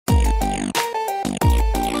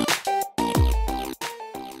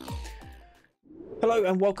Hello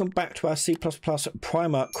and welcome back to our C++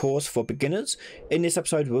 primer course for beginners. In this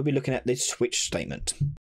episode we'll be looking at the switch statement.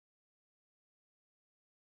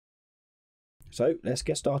 So let's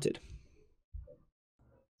get started.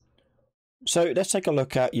 So let's take a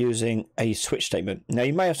look at using a switch statement. Now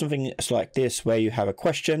you may have something like this where you have a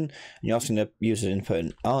question and you're asking the user to input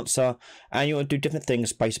an answer and you want to do different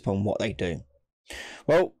things based upon what they do.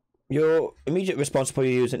 Well, your immediate response will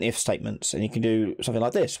use an if statements, and you can do something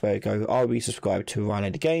like this where you go, are we subscribed to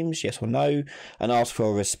Ryan Games, yes or no, and ask for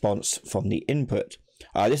a response from the input.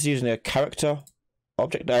 This is using a character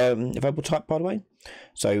object variable type, by the way,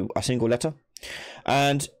 so a single letter.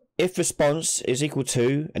 And if response is equal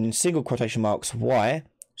to, and in single quotation marks, y,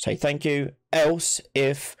 say thank you, else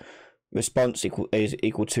if response is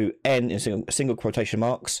equal to n in single quotation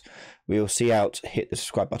marks, we'll see out, hit the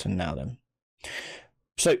subscribe button now then.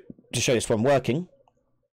 So, to show this one working,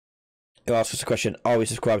 it asks us the question, are we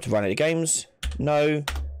subscribed to Ryan Games? No.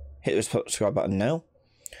 Hit the subscribe button now.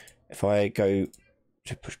 If I go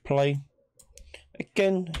to push play,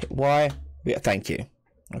 again, hit Y, yeah, thank you.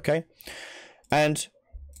 Okay. And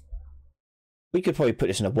we could probably put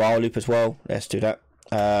this in a while loop as well. Let's do that.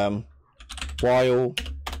 While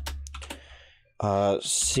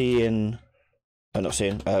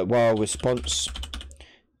while response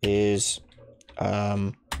is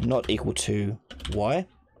not equal to y,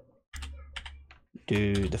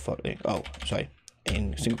 do the following. Oh, sorry,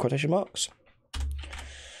 in single quotation marks,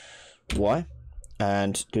 y,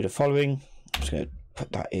 and do the following. I'm just going to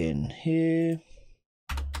put that in here,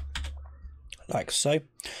 like so.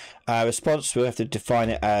 Response, we'll have to define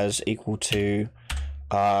it as equal to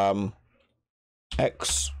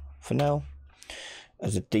x for now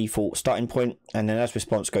as a default starting point, and then as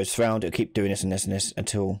response goes around, it'll keep doing this and this and this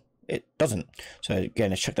until it doesn't. So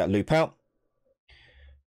again, let's check that loop out.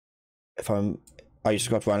 If are you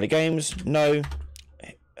subscribed to Ryan Games? No.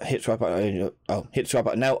 Hit subscribe button. Oh, hit subscribe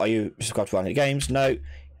button now. Are you subscribed to Ryan Games? No.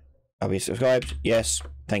 Are we subscribed? Yes.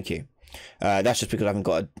 Thank you. That's just because I haven't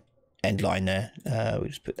got an end line there. We'll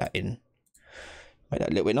just put that in. Make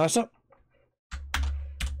that a little bit nicer.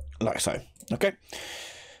 Like so. Okay.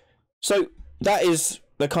 So that is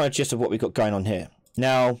the kind of gist of what we've got going on here.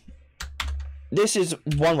 Now, this is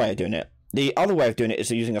one way of doing it. The other way of doing it is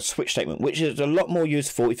using a switch statement, which is a lot more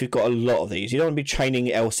useful if you've got a lot of these. You don't want to be chaining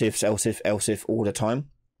else ifs, else if, else if all the time.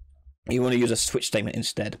 You want to use a switch statement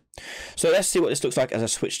instead. So let's see what this looks like as a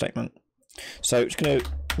switch statement. So I'm just going to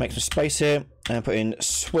make some space here and put in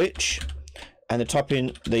switch and then type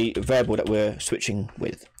in the variable that we're switching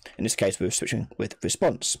with. In this case, we're switching with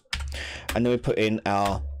response. And then we put in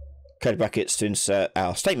our curly brackets to insert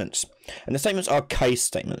our statements. And the statements are case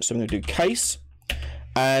statements. So I'm going to do case.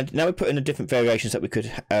 And now we put in the different variations that we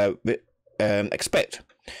could expect.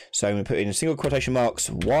 So we put in single quotation marks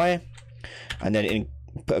y, and then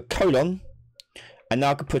put a colon, and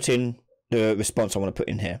now I can put in the response I want to put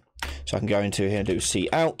in here. So I can go into here and do C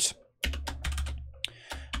out,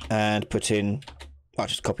 and put in. I'll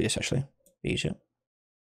just copy this actually, easier.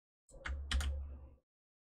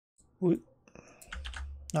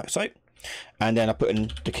 Like so, and then I put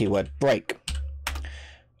in the keyword break.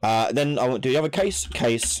 Then I want to do the other case,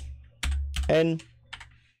 case n,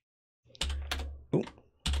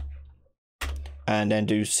 and then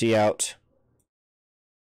do C out,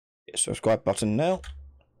 subscribe button now,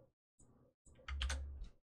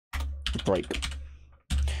 break.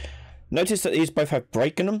 Notice that these both have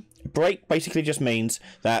break in them. Break basically just means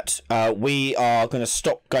that we are going to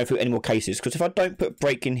stop going through any more cases, because if I don't put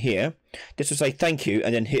break in here, this will say thank you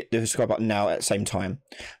and then hit the subscribe button now at the same time.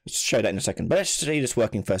 Let's show that in a second, but let's see this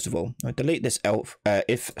working first of all. I'll delete this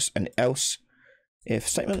if and else if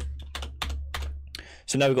statement.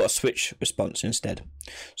 So now we've got a switch response instead.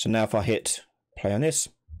 So now if I hit play on this,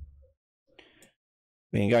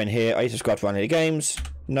 we can go in here. Are you subscribed to Ryan Games?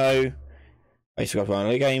 No. Are you subscribed to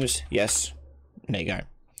Ryan Games? Yes. And there you go.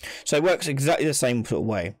 So it works exactly the same sort of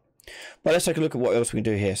way. But let's take a look at what else we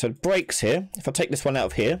can do here. So breaks here. If I take this one out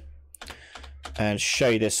of here and show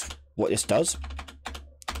you this, what this does.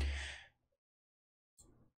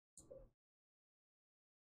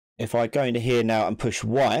 If I go into here now and push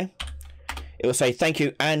Y, it will say thank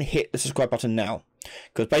you and hit the subscribe button now.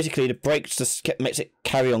 Because basically the breaks just makes it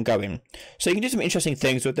carry on going. So you can do some interesting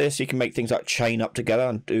things with this. You can make things like chain up together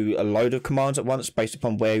and do a load of commands at once based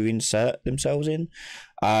upon where you insert themselves in.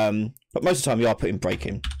 But most of the time you are putting break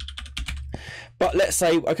in. But let's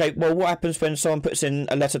say, okay, well, what happens when someone puts in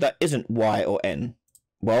a letter that isn't Y or N?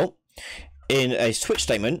 Well, in a switch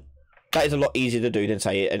statement, that is a lot easier to do than,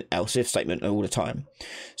 say, an else if statement all the time.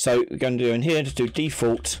 So we're going to do in here, just do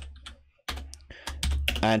default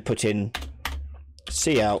and put in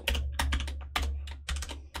C out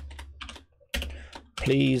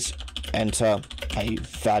please enter a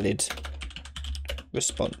valid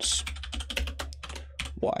response,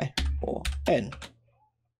 Y or N.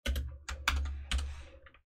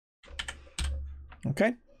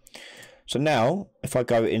 Okay, so now if I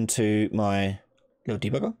go into my little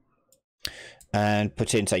debugger and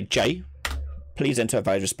put in, say, J, please enter a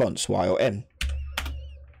valid response, Y or M.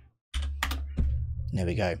 There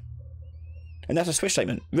we go. And that's a switch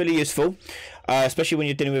statement. Really useful, especially when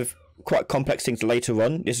you're dealing with quite complex things later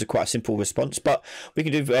on. This is quite a simple response, but we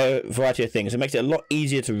can do a variety of things. It makes it a lot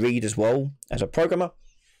easier to read as well as a programmer,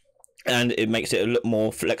 and it makes it a lot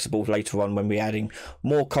more flexible later on when we're adding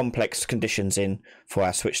more complex conditions in for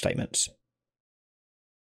our switch statements.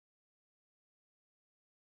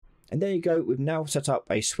 And there you go, we've now set up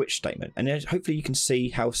a switch statement, and hopefully you can see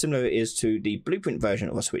how similar it is to the blueprint version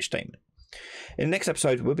of a switch statement. In the next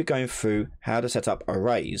episode, we'll be going through how to set up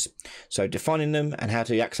arrays, so defining them and how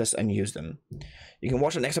to access and use them. You can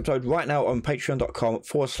watch the next episode right now on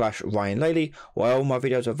patreon.com/Ryan Laley, where all my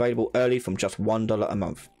videos are available early from just $1 a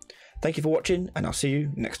month. Thank you for watching, and I'll see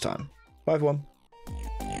you next time. Bye everyone.